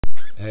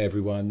Hey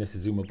everyone, this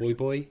is Uma Boy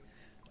Boy,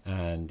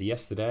 and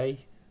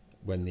yesterday,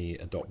 when the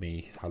Adopt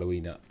Me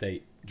Halloween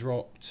update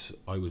dropped,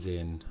 I was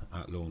in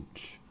at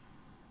launch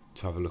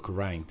to have a look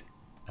around,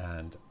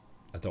 and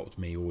Adopt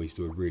Me always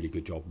do a really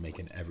good job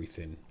making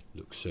everything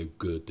look so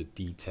good. The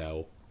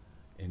detail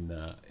in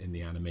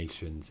the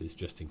animations is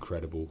just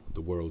incredible. The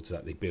worlds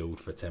that they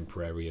build for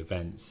temporary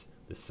events,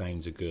 the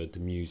sounds are good, the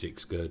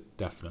music's good.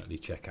 Definitely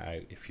check it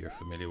out if you're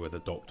familiar with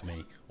Adopt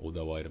Me,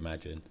 although I'd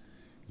imagine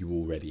you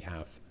already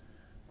have.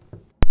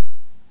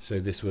 So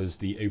this was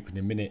the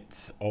opening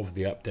minutes of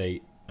the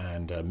update,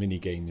 and a mini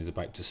game is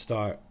about to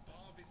start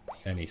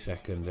any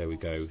second. There we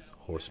go,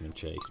 Horseman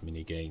Chase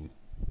mini game.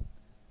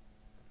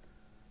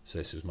 So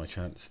this was my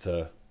chance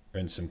to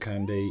earn some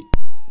candy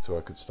so I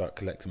could start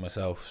collecting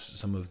myself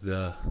some of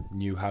the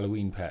new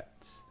Halloween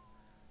pets.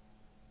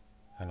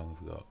 How long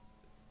have we got?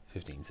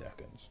 15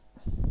 seconds.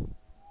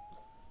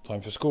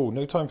 Time for school.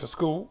 No time for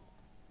school.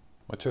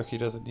 My turkey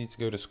doesn't need to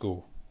go to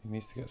school. He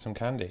needs to get some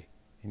candy.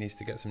 He needs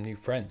to get some new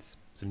friends,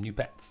 some new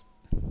pets.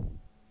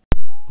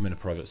 I'm in a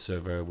private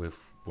server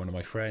with one of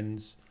my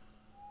friends,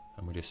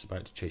 and we're just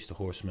about to chase the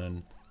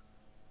horseman.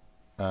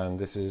 And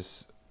this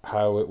is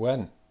how it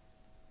went.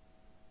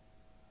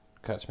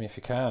 Catch me if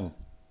you can.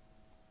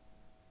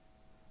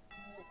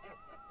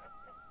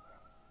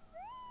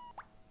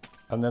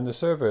 And then the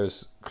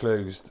servers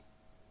closed,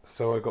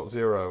 so I got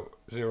zero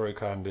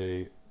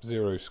candy,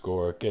 0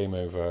 score, game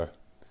over.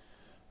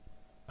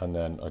 And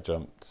then I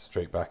jumped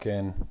straight back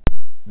in.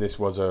 This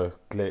was a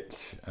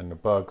glitch and a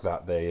bug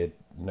that they had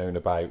known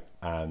about,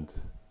 and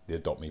the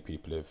Adopt Me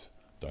people have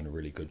done a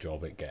really good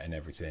job at getting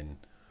everything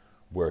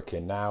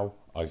working now.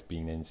 I've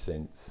been in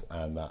since,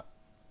 and that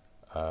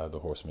the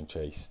Horseman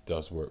Chase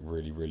does work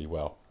really, really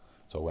well.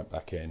 So I went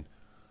back in,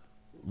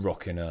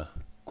 rocking a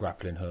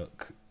grappling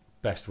hook.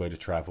 Best way to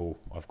travel.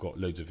 I've got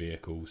loads of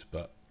vehicles,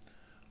 but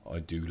I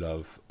do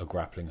love a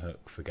grappling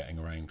hook for getting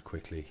around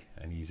quickly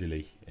and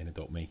easily in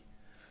Adopt Me.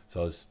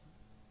 So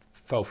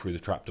fell through the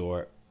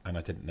trapdoor, and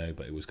I didn't know,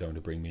 but it was going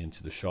to bring me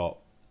into the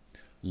shop.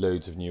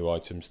 Loads of new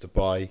items to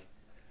buy.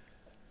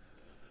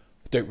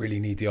 Don't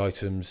really need the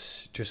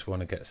items, just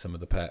want to get some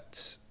of the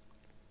pets.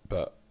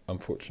 But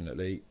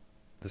unfortunately,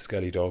 the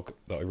Skelly dog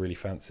that I really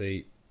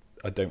fancy,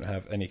 I don't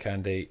have any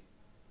candy,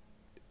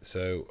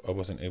 so I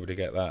wasn't able to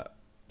get that.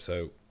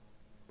 So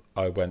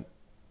I went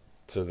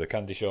to the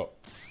candy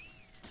shop,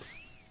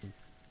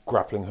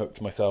 grappling hooked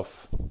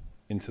myself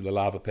into the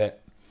lava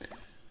pit,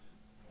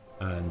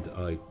 and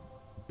I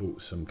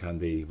bought some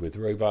candy with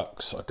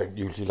Robux. I don't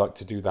usually like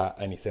to do that.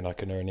 Anything I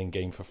can earn in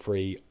game for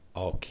free,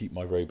 I'll keep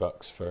my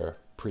Robux for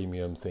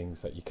premium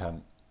things that you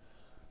can't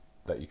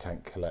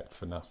collect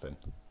for nothing.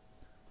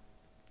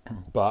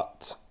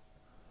 But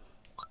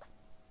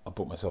I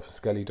bought myself a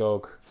Skelly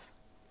dog,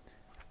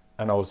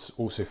 and I was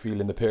also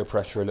feeling the peer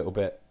pressure a little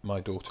bit. My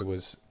daughter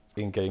was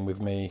in game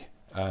with me,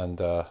 and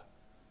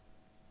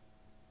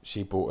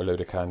she bought a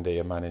load of candy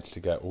and managed to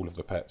get all of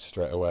the pets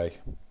straight away.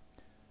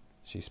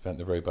 She spent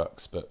the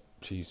Robux, but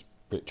she's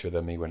richer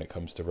than me when it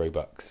comes to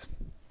Robux.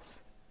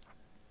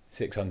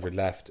 600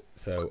 left,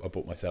 so I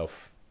bought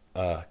myself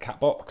a cat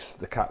box.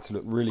 The cats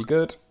look really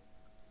good.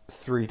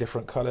 3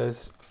 different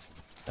colours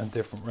and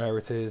different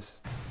rarities.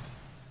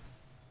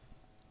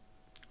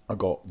 I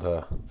got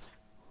the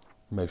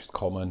most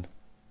common,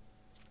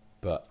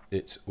 but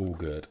it's all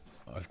good.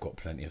 I've got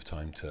plenty of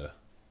time to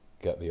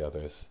get the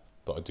others,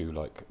 but I do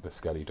like the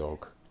Skelly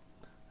dog.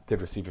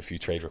 Did receive a few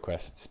trade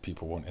requests,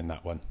 people wanting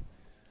that one.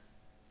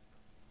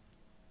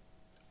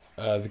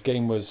 The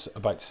game was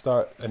about to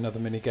start, another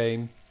mini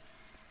game,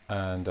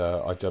 and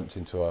I jumped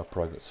into a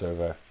private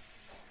server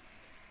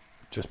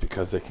just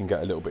because they can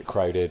get a little bit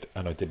crowded,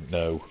 and I didn't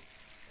know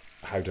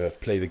how to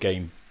play the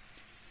game,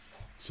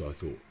 so I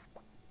thought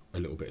a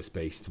little bit of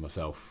space to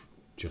myself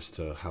just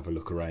to have a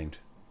look around.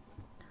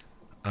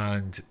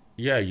 And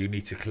yeah, you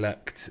need to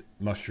collect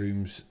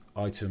mushrooms,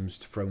 items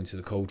to throw into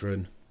the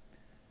cauldron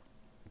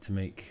to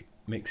make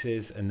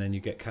mixes, and then you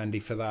get candy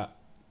for that.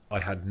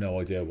 I had no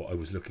idea what I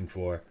was looking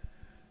for.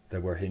 There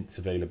were hints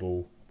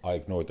available. I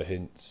ignored the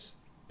hints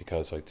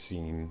because I'd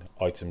seen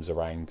items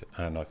around,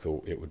 and I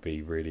thought it would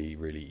be really,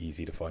 really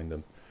easy to find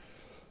them.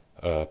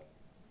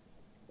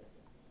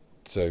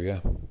 So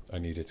yeah, I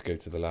needed to go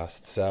to the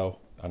last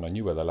cell, and I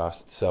knew where the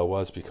last cell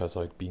was because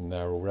I'd been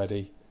there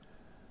already.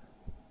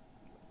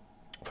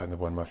 Found the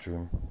one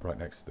mushroom right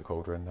next to the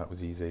cauldron. That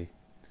was easy.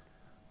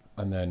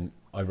 And then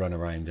I run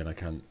around and I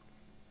can't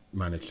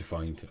manage to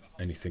find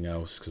anything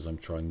else because I'm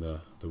trying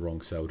the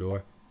wrong cell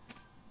door.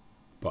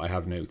 But I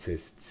have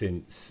noticed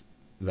since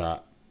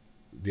that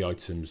the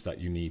items that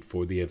you need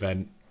for the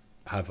event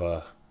have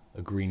a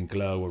green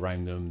glow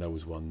around them. There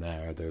was one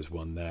there, there's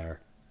one there.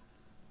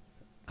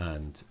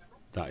 And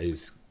that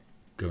is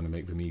going to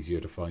make them easier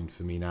to find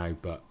for me now.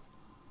 But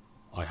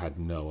I had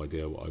no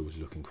idea what I was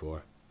looking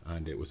for,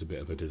 and it was a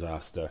bit of a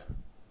disaster.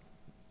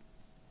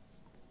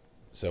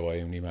 So I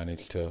only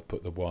managed to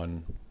put the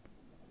one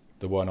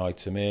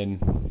item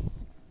in.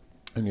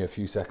 Only a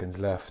few seconds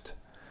left.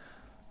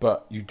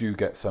 But you do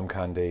get some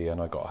candy,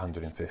 and I got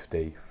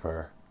 150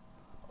 for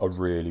a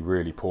really,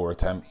 really poor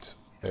attempt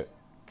at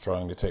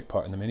trying to take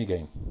part in the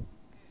minigame.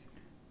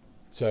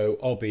 So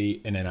I'll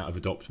be in and out of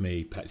Adopt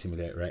Me. Pet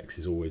Simulator X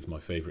is always my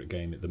favourite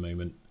game at the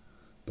moment,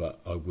 but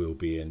I will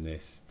be in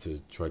this to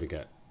try to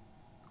get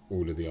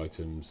all of the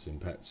items and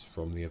pets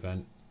from the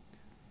event.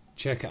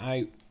 Check it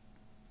out.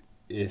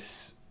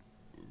 It's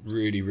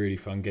really, really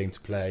fun game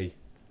to play.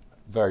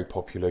 Very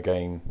popular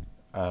game,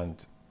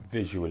 and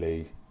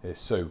visually it's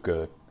so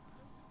good.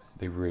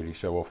 They really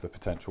show off the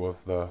potential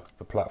of the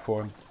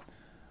platform,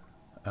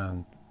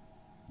 and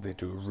they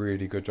do a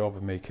really good job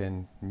of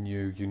making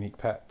new, unique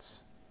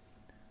pets,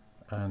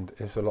 and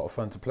it's a lot of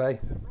fun to play.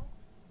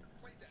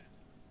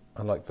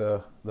 I like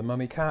the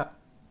mummy cat,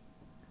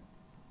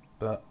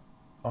 but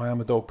I am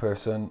a dog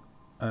person,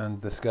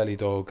 and the Skelly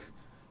dog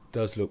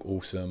does look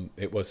awesome.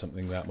 It was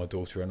something that my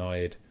daughter and I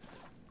had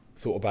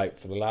thought about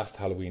for the last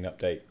Halloween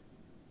update.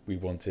 We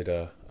wanted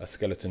a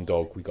skeleton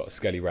dog. We got a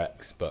Skelly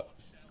Rex, but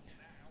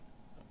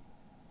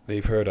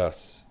they've heard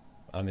us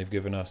and they've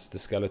given us the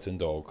skeleton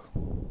dog.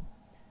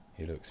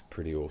 He looks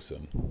pretty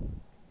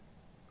awesome.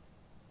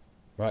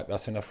 Right,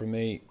 that's enough from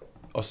me.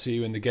 I'll see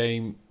you in the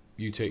game.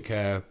 You take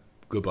care.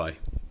 Goodbye.